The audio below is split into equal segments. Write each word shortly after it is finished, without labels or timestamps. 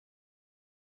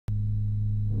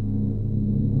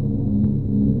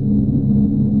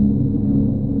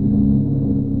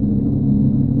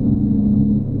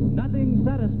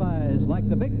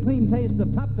taste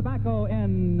of top tobacco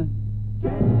in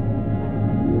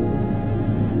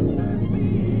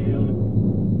Chesterfield.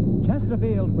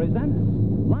 Chesterfield presents,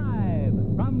 live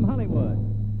from Hollywood,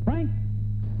 Frank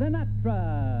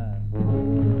Sinatra.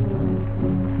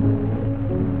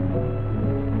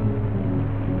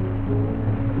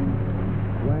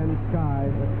 When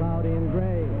skies are cloudy and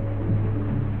gray,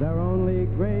 they're only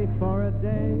gray for a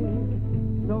day.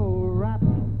 So wrap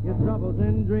your troubles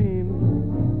in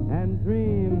dreams and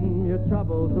dream your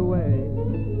troubles away.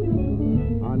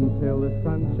 Until the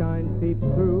sunshine peeps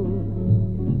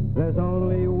through, there's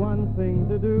only one thing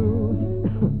to do.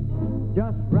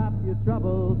 Just wrap your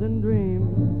troubles in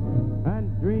dreams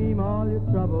and dream all your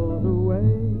troubles away.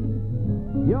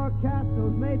 Your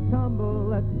castles may tumble,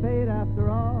 let's fade after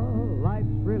all. Life's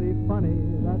really funny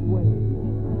that way.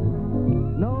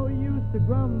 No use to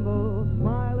grumble,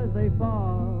 smile as they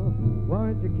fall.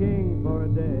 Weren't you king for a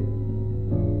day?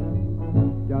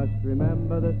 Just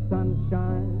remember the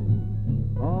sunshine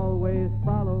always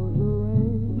follows the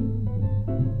rain.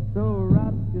 So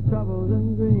wrap your troubles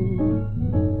in dreams,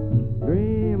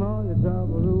 dream all your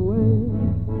troubles away.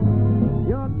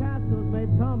 Your castles may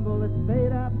tumble, let's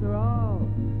fade after all.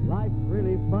 Life's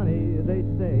really funny, they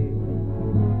say.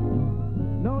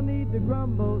 No need to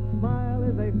grumble, smile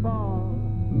as they fall.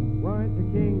 Weren't you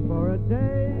king for a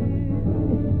day?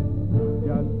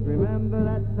 Just remember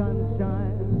that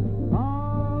sunshine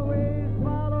always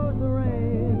follows the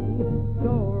rain.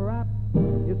 So wrap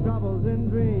your troubles in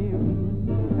dreams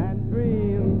and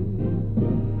dream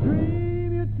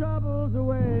your troubles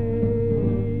away.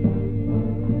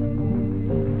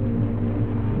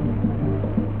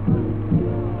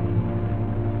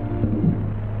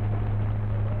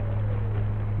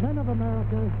 Men of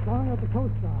America, Song of the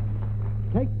Coast Guard.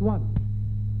 Take one.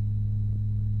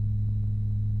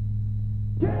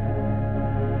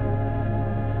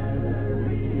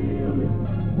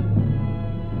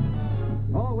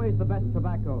 Always the best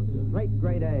tobaccos, straight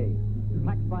grade A,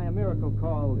 packed by a miracle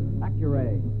called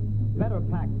Accuray. Better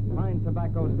packed, fine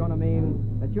tobacco's gonna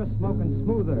mean that you're smoking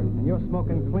smoother and you're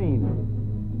smoking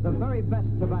clean. The very best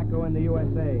tobacco in the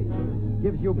USA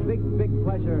gives you big, big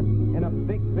pleasure in a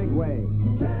big, big way.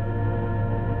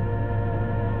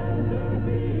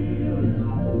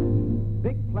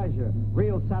 Big pleasure,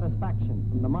 real satisfaction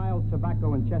from the mild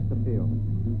tobacco in Chesterfield.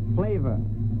 Flavor,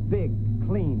 big,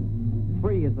 clean,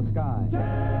 free as the sky.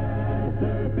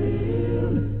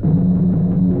 Chesterfield.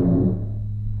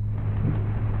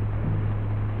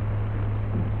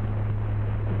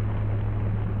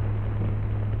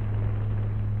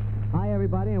 Hi,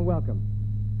 everybody, and welcome.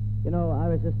 You know, I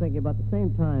was just thinking about the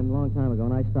same time, a long time ago,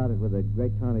 when I started with the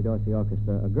great Tommy Dorsey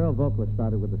Orchestra, a girl vocalist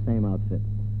started with the same outfit.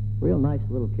 Real nice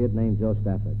little kid named JO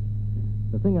Stafford.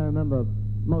 The thing I remember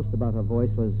most about her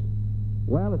voice was,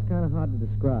 well, it's kind of hard to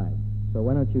describe. So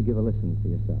why don't you give a listen for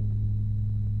yourself?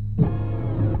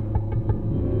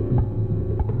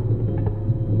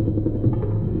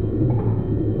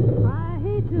 I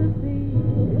hate to see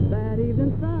that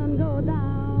evening sun go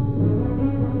down.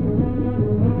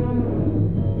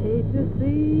 Hate to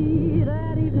see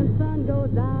that evening sun go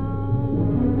down.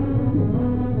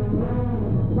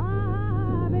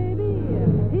 My baby,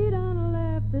 he done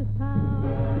left this town.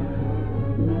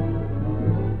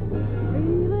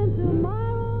 Feeling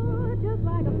tomorrow just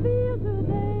like I feel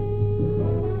today.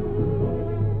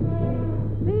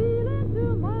 Feeling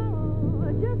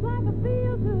tomorrow just like I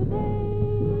feel today.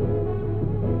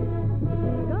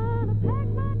 Gonna pack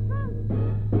my trunk,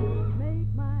 make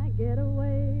my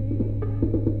getaway.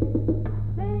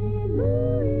 St.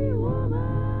 Louis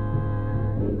woman,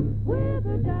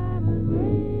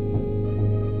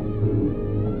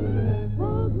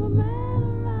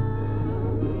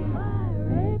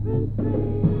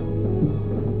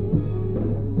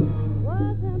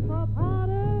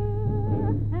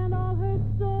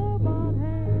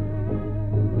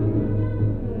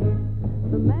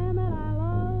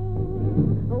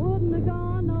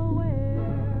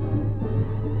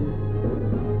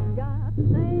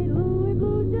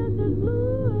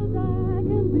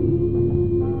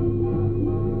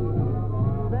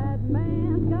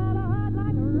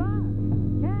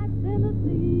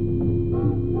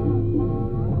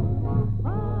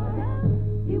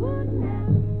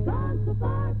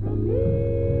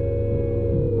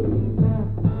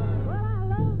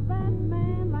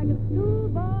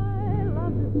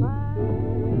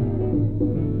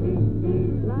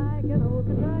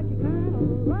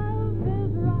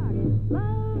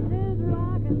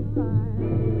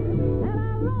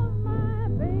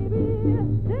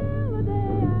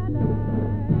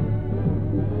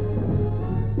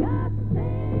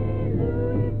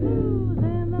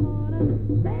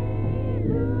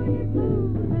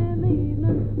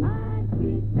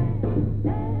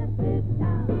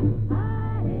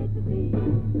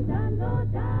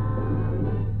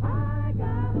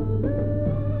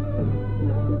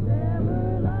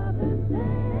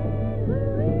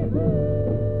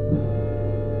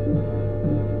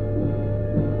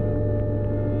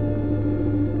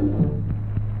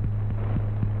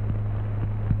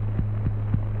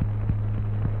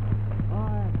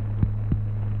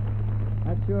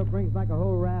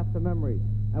 some memories.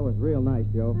 That was real nice,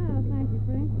 Joe. Oh, thank you,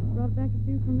 Frank. Brought back a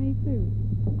few for me, too.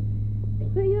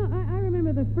 So, you know, I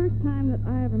remember the first time that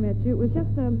I ever met you. It was just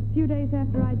a few days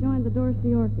after I joined the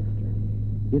Dorsey Orchestra.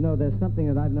 You know, there's something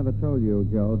that I've never told you,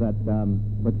 Joe, that,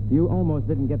 but you almost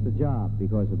didn't get the job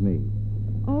because of me.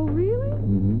 Oh, really?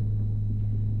 Mm-hmm.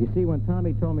 You see, when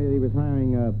Tommy told me that he was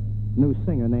hiring a new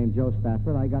singer named JO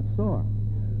Stafford, I got sore.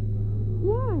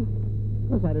 Why?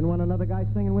 Because I didn't want another guy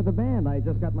singing with the band. I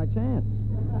just got my chance.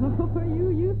 Oh,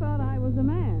 you thought I was a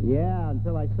man. Yeah,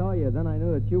 until I saw you. Then I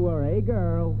knew that you were a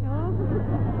girl. Oh.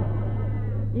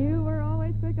 You were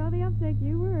always quick on the uptake.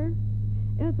 You were.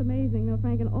 It's amazing, though,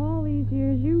 Frank. In all these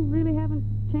years, you really haven't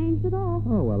changed at all.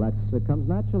 Oh, well, it comes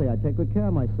naturally. I take good care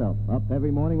of myself. Up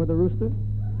every morning with the rooster,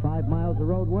 5 miles of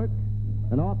road work,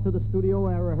 and off to the studio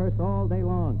where I rehearse all day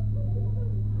long.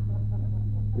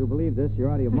 If you believe this, you're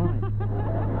out of your mind.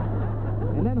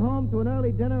 And then home to an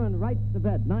early dinner and right to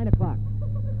bed, 9 o'clock.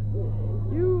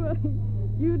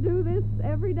 You do this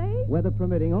every day? Weather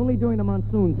permitting, only during the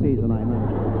monsoon season, I know.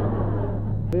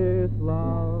 This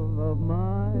love of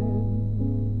mine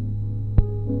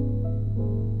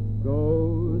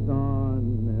goes on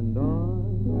and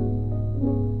on.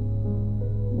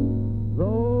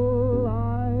 Though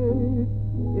life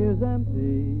is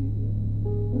empty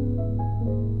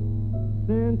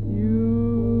since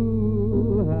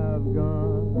you have gone.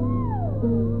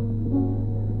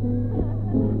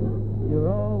 You're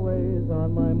always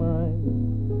on my mind,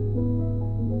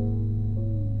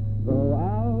 though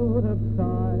out of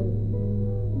sight.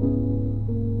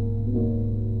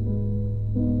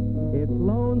 It's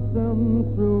lonesome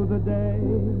through the day,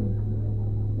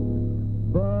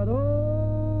 but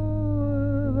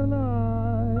over the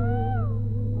night.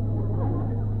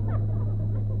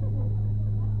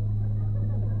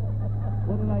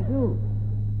 What did I do?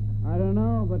 I don't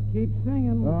know, but keep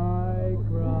singing. I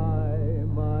cry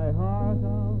my heart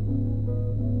out.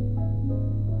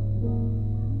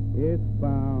 It's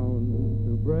bound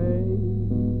to break,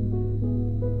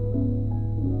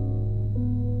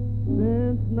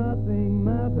 since nothing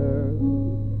matters.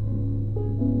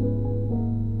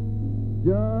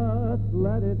 Just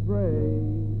let it break.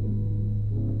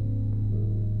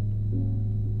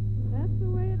 That's the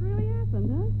way it really happened,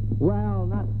 huh? Well,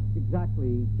 not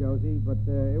exactly, Josie, but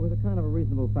it was a kind of a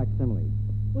reasonable facsimile.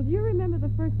 Well, do you remember the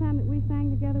first time that we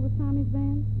sang together with Tommy's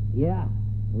band? Yeah,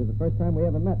 it was the first time we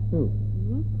ever met, too.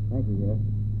 Mm-hmm. Thank you, dear.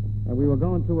 And we were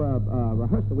going to a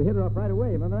rehearsal. We hit it off right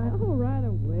away, remember that? Oh, right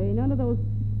away. None of those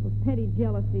petty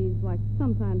jealousies like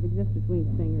sometimes exist between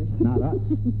singers. Not us.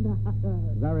 Not us.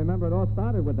 As I remember, it all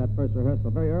started with that first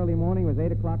rehearsal. Very early morning. It was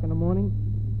 8 o'clock in the morning.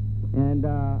 And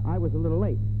I was a little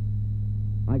late.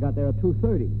 I got there at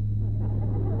 2:30.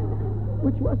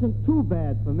 Which wasn't too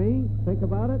bad for me. Think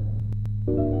about it.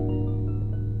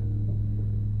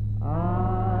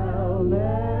 I'll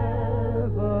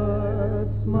never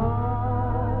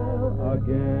smile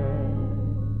again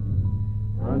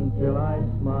until I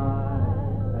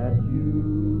smile at you.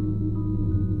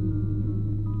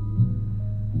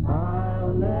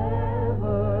 I'll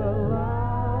never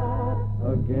laugh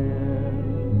again.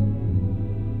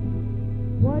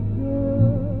 What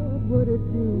good would it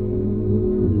do?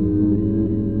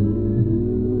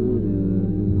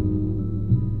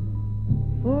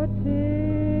 For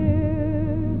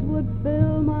tears would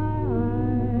fill my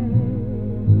eyes.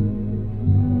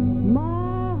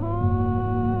 My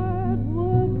heart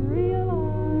would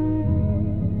realize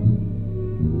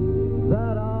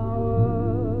that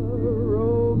our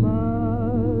romance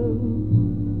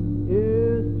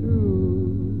is true.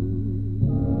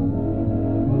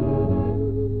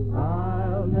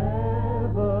 I'll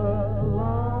never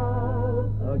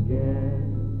love again.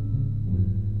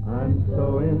 I'm so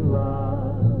in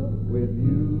love with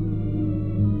you.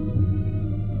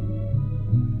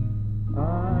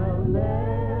 I'll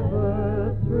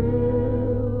never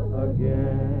thrill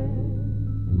again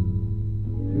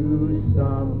to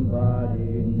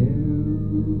somebody new.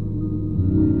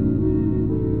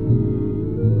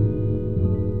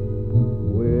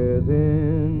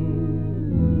 Within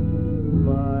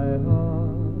my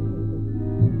heart,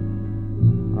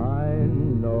 I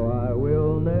know I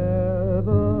will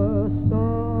never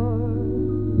start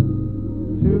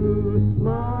to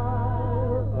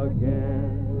smile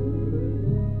again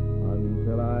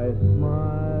until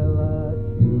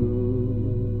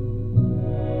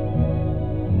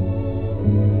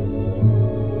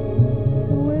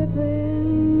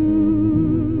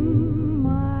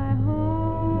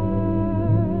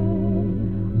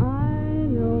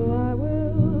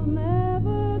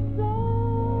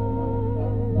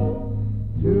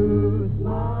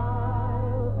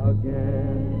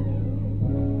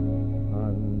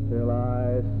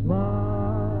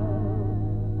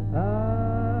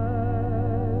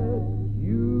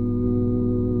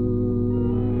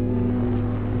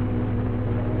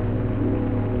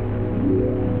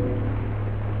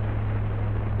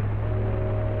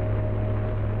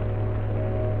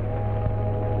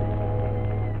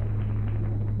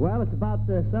Well, it's about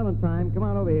selling time. Come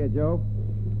on over here, Joe.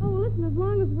 Oh, well, listen, as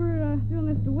long as we're doing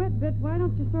this duet bit, why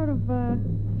don't you sort of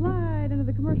slide into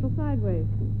the commercial sideways?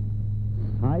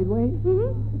 Sideways?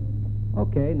 Mm-hmm.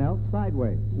 Okay, now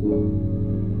sideways.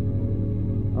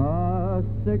 A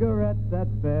cigarette that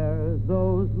bears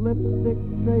those lipstick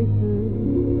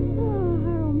traces. Oh,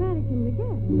 how romantic can you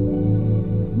get?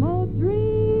 Smoke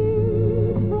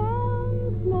dreams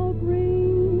from smoke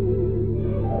rings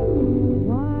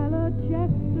while a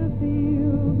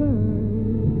Chesterfield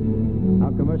burns. How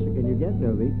commercial can you get,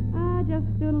 Josie? Just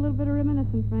doing a little bit of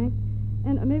reminiscing, Frank.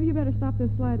 And maybe you better stop this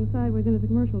sliding sideways into the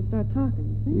commercial and start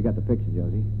talking. See? You got the picture,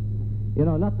 Josie. You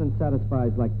know, nothing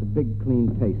satisfies like the big,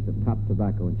 clean taste of top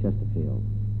tobacco in Chesterfield.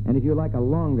 And if you like a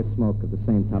longer smoke of the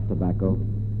same top tobacco,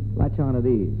 latch on to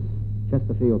these,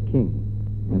 Chesterfield King.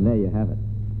 And there you have it.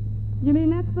 You mean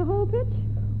that's the whole pitch?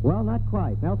 Well, not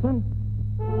quite. Nelson?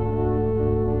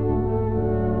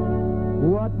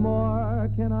 What more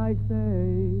can I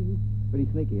say? Pretty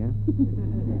sneaky, huh?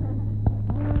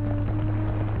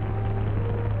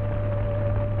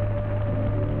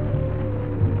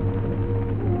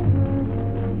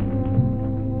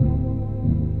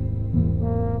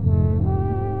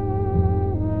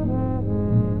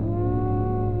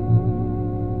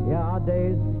 Yeah, our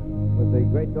days with the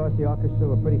great Dorsey Orchestra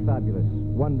were pretty fabulous.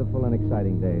 Wonderful and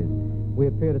exciting days. We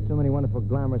appeared at so many wonderful,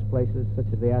 glamorous places, such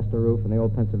as the Astor Roof and the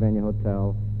Old Pennsylvania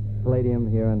Hotel, Palladium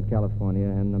here in California,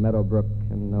 and the Meadowbrook,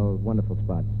 and those wonderful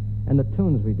spots. And the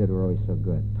tunes we did were always so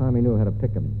good. Tommy knew how to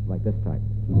pick them, like this type.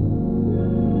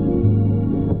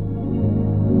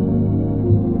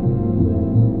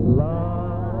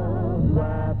 Love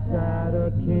laughs at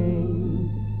a king.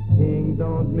 King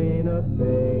don't mean a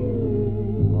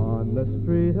thing. On the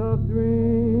street of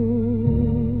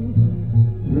dreams,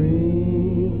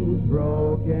 dreams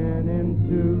broken in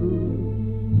two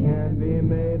can be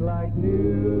made like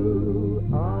new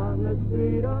on the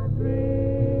street of dreams.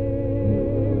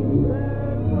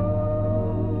 There's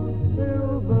no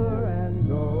silver and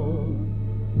gold.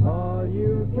 All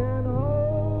you can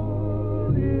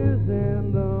hold is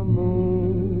in the moonbeam.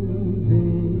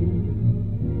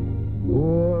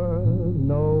 Poor,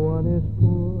 no one is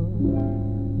poor,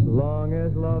 long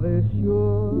as love is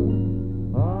sure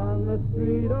on the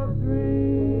street of dreams.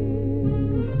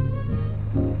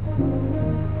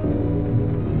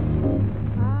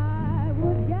 I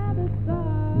would gather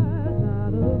stars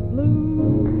out of the blue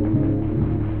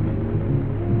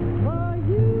for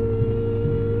you,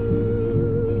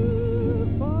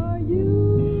 for you.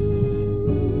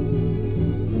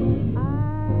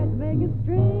 I'd make a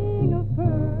string of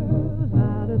pearls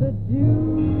out of the dew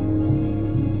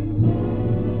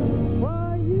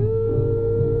for you,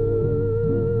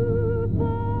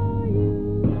 for you.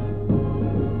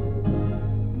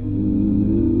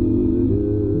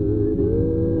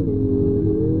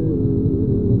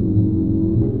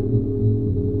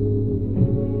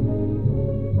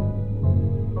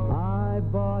 I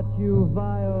bought you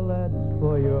violets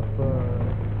for your fur,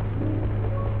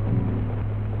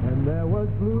 and there was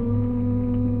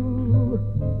blue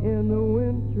in the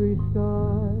wintry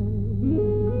sky.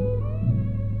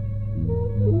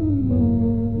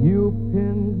 You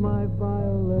pinned my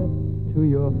violets to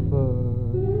your fur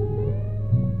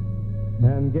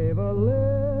and gave a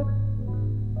lift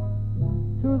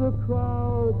to the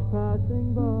crowds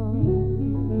passing by.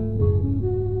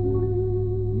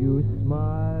 You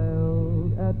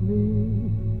smiled at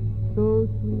me so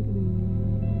sweetly.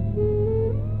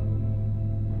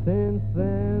 Since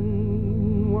then,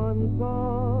 one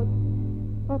thought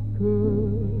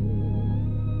occurred,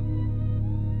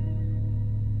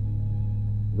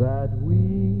 that we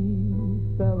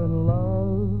fell in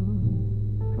love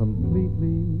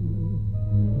completely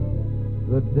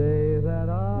the day that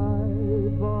I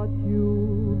bought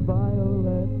you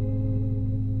violets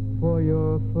for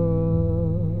your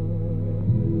fur.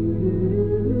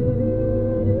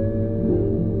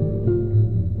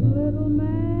 Little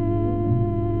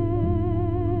man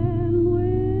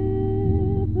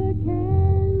with a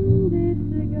candy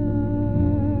cigar,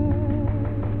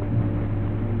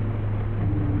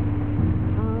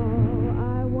 how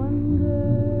I wonder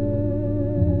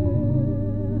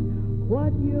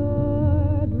what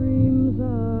your dreams are.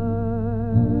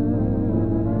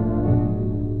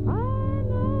 I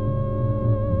know,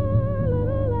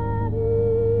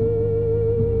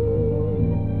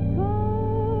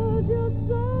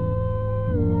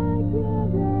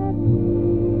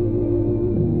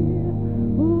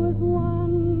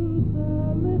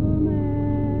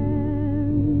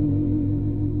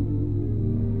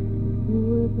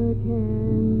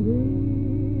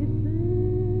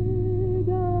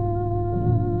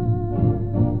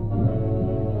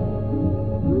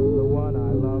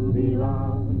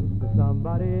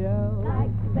 somebody else.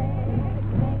 Like space,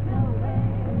 ain't no way,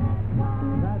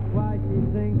 That's why she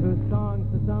sings her songs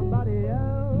to somebody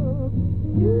else.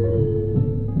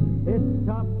 It's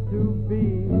tough to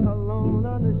be alone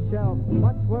on the shelf.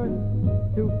 Much worse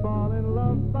to fall in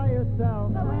love by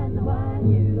yourself. But when the one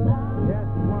you love, Yes,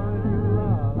 the one you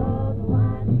love. oh, the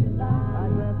one you love, I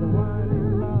said the one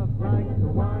you love, like the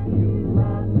one you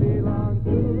love, belongs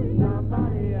to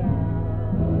somebody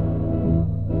else.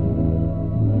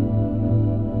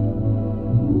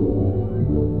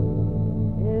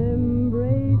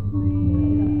 Embrace me,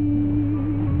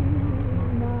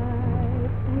 my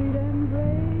sweet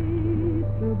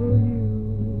embraceable you.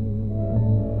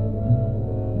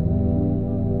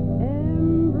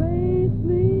 Embrace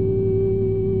me,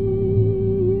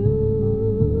 you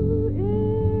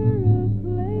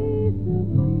irreplaceable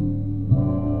you.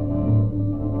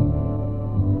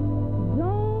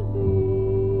 Don't be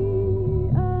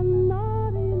a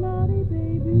naughty, naughty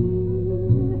baby.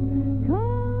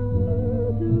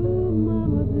 Come to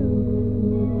Mama do.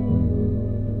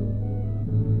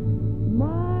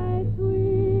 My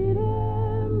sweet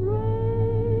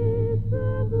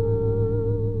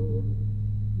embraceable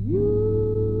you.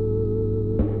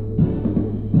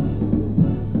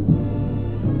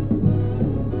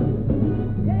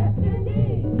 yes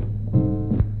indeed.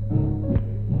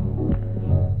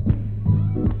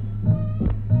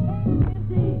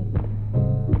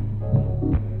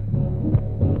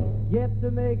 Get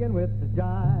to making with the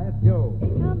jive, Joe.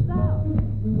 It comes out.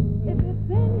 If it's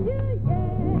in you,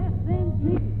 yes,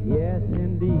 indeed. Yes,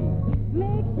 indeed.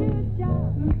 Makes you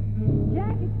shout.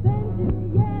 Jacket sends you,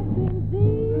 yes,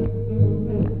 indeed.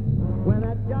 When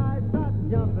that jive starts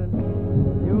jumping,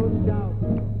 you'll shout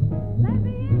Let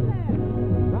me in there.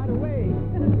 right away.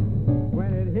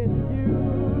 When it hits you,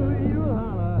 you'll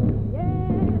holler.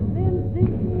 Yes,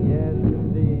 indeed. Yes,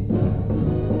 indeed.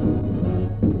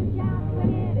 Shout when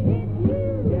it hits you,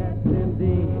 Yes,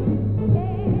 indeed.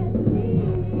 yes indeed.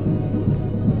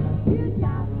 You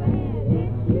shout when it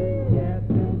hits you, Yes,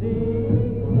 indeed.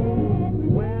 yes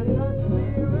When the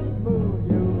spirit moves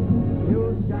you,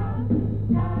 you'll shout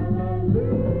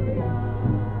hallelujah.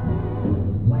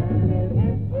 When it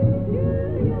hits you,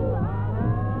 you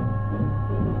holler.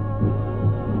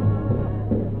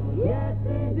 Yes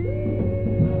indeed.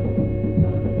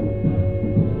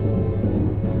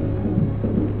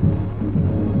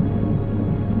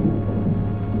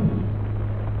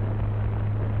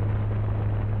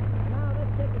 Now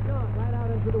let's take a jaunt right out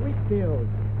into the wheat fields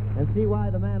and see why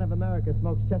the man of America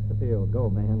smokes Chesterfield. Go,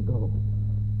 man, go.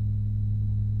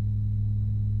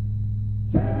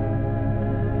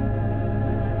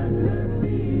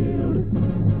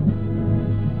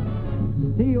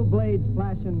 Steel blades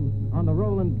flashing on the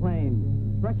rolling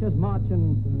plain, threshers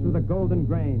marching through the golden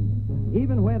grain.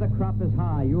 Even where the crop is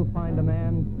high, you'll find a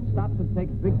man stops and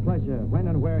takes big pleasure when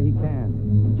and where he can.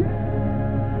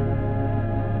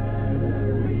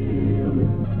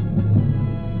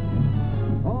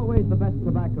 Always the best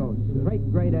tobacco, straight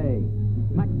grade A,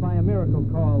 packed by a miracle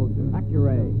called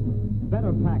Accuray.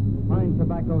 Better packed, fine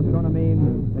tobacco's gonna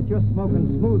mean that you're smoking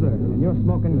smoother and you're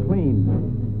smoking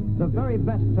clean. The very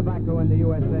best tobacco in the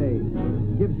USA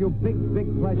gives you big, big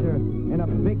pleasure in a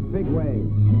big, big way.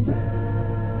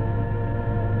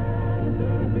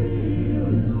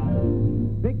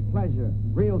 Big pleasure,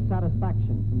 real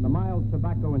satisfaction from the mild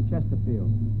tobacco in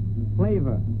Chesterfield.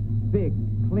 Flavor, big,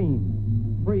 clean,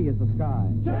 free as the sky.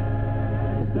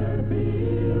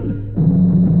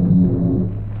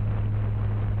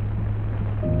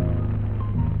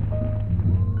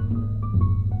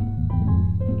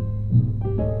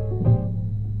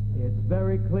 It's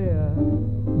very clear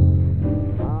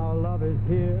our love is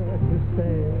here to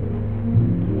stay.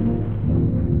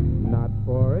 Not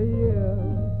for a year,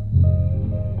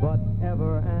 but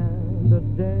ever and a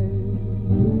day.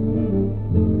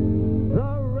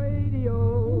 The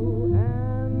radio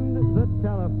and the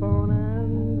telephone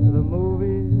and the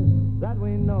movies that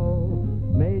we know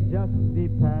may just be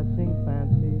passing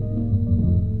fancies,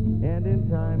 and in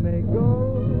time may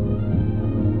go.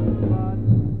 But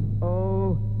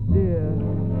oh dear,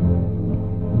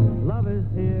 love is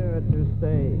here to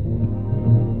stay.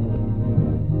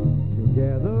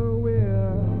 Together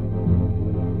we're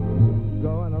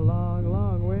going a long,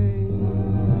 long way.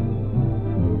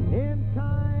 In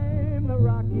time the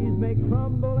Rockies may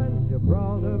crumble and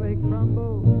Gibraltar may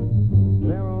crumble.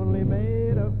 They're only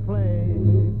made of clay.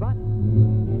 But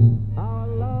our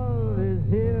love is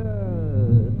here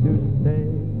to stay.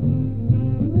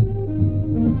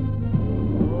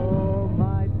 Oh,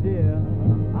 my dear,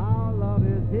 our love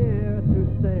is here to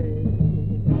stay.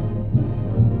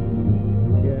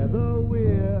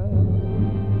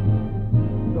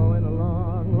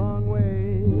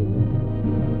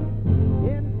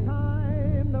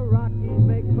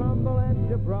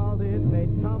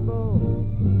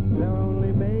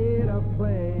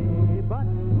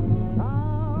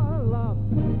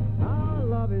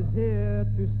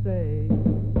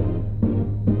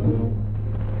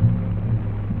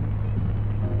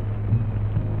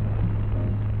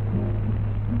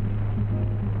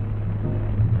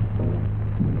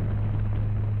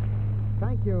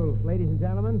 you, ladies and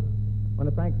gentlemen. I want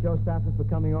to thank Joe Stafford for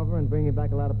coming over and bringing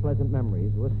back a lot of pleasant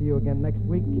memories. We'll see you again next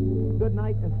week. Good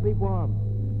night and sleep warm.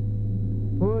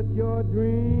 Put your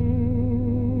dreams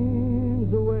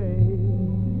away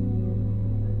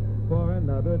for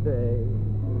another day.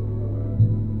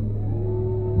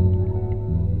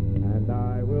 And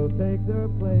I will take their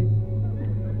place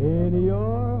in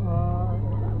your heart.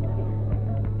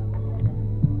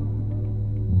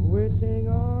 Wishing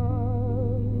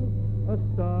on a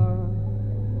star,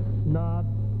 not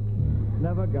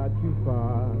never got you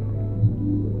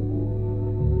far.